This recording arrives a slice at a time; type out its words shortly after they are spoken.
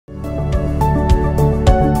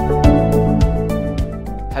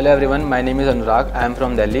Hello everyone, my name is Anurag. I am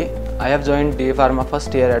from Delhi. I have joined DA Pharma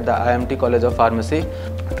first year at the IIMT College of Pharmacy.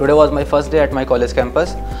 Today was my first day at my college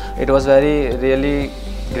campus. It was really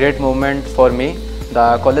great moment for me.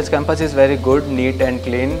 The college campus is very good, neat and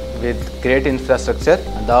clean with great infrastructure.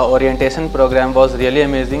 The orientation program was really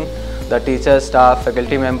amazing. The teachers, staff,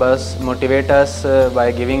 faculty members motivate us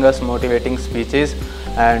by giving us motivating speeches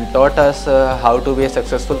and taught us how to be a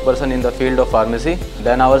successful person in the field of pharmacy.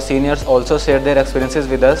 Then our seniors also shared their experiences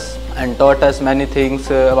with us and taught us many things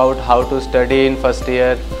about how to study in first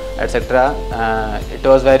year, etc. It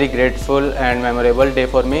was very grateful and memorable day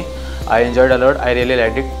for me. I enjoyed a lot. I really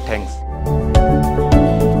liked it. Thanks.